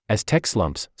As tech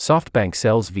slumps, SoftBank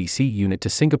sells VC unit to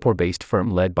Singapore-based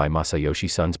firm led by Masayoshi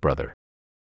Son's brother.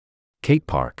 Kate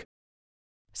Park.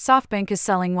 SoftBank is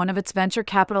selling one of its venture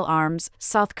capital arms,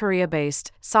 South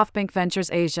Korea-based SoftBank Ventures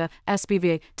Asia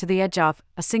 (SBVA), to the Edgeoff,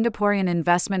 a Singaporean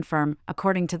investment firm,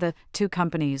 according to the two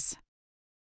companies.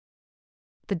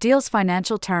 The deal's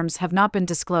financial terms have not been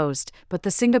disclosed, but the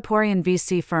Singaporean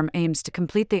VC firm aims to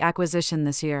complete the acquisition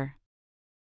this year.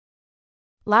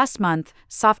 Last month,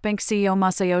 SoftBank CEO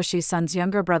Masayoshi Son's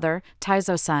younger brother,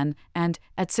 Taizo Son, and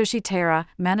Atsushi Taira,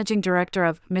 managing director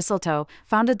of Mistletoe,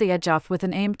 founded the Edgeoff with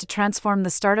an aim to transform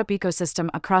the startup ecosystem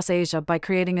across Asia by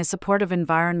creating a supportive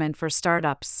environment for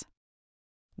startups.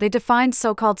 They defined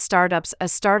so-called startups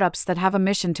as startups that have a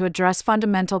mission to address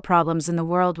fundamental problems in the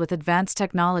world with advanced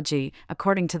technology,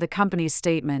 according to the company's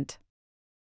statement.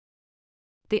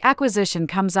 The acquisition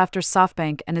comes after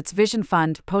SoftBank and its Vision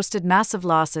Fund posted massive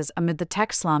losses amid the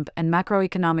tech slump and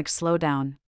macroeconomic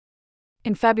slowdown.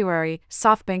 In February,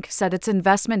 SoftBank said its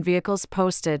investment vehicles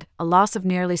posted a loss of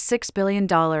nearly $6 billion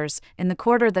in the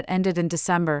quarter that ended in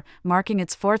December, marking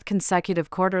its fourth consecutive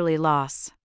quarterly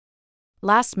loss.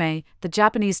 Last May, the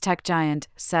Japanese tech giant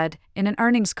said in an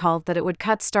earnings call that it would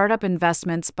cut startup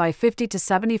investments by 50 to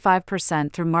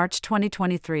 75% through March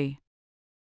 2023.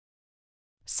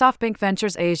 SoftBank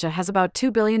Ventures Asia has about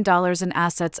 $2 billion in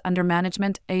assets under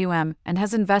management (AUM) and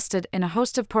has invested in a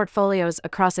host of portfolios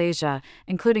across Asia,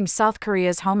 including South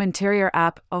Korea's home interior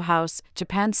app, OHouse,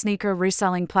 Japan's sneaker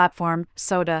reselling platform,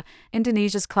 Soda,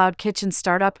 Indonesia's cloud kitchen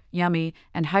startup, Yummy,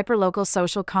 and hyperlocal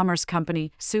social commerce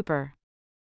company, Super.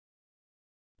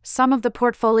 Some of the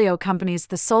portfolio companies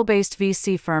the Seoul-based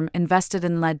VC firm invested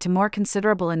in led to more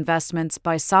considerable investments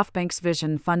by SoftBank's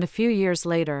Vision Fund a few years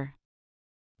later.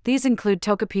 These include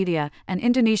Tokopedia, an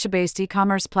Indonesia-based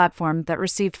e-commerce platform that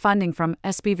received funding from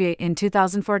SBVA in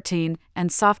 2014, and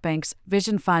SoftBank's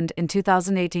Vision Fund in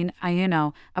 2018,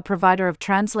 Ayuno, a provider of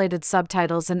translated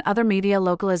subtitles and other media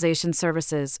localization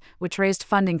services, which raised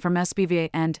funding from SBVA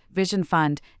and Vision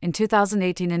Fund in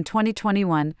 2018 and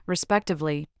 2021,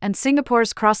 respectively, and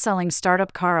Singapore's cross-selling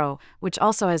startup Karo, which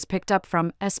also has picked up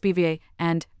from SBVA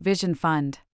and Vision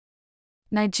Fund.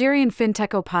 Nigerian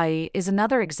fintech Opay is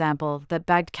another example that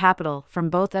bagged capital from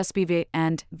both SBVA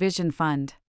and Vision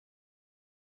Fund.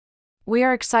 We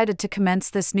are excited to commence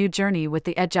this new journey with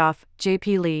the Edgeoff,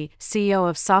 JP Lee, CEO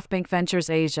of SoftBank Ventures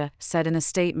Asia, said in a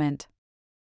statement.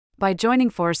 By joining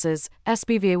forces,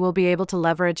 SBVA will be able to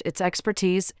leverage its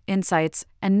expertise, insights,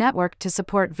 and network to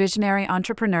support visionary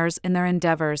entrepreneurs in their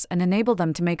endeavors and enable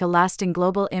them to make a lasting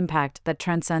global impact that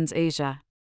transcends Asia.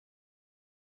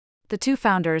 The two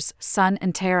founders, Son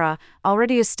and Taira,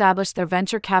 already established their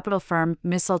venture capital firm,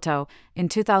 Mistletoe, in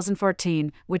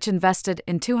 2014, which invested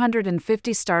in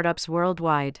 250 startups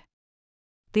worldwide.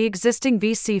 The existing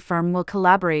VC firm will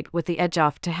collaborate with the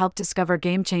Edgeoff to help discover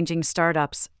game-changing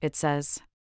startups, it says.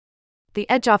 The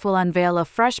Edgeoff will unveil a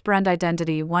fresh brand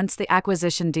identity once the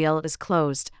acquisition deal is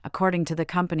closed, according to the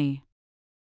company.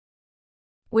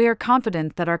 We are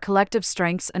confident that our collective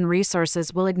strengths and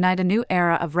resources will ignite a new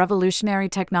era of revolutionary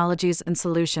technologies and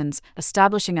solutions,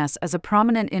 establishing us as a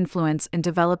prominent influence in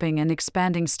developing and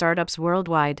expanding startups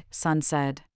worldwide, Son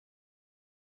said.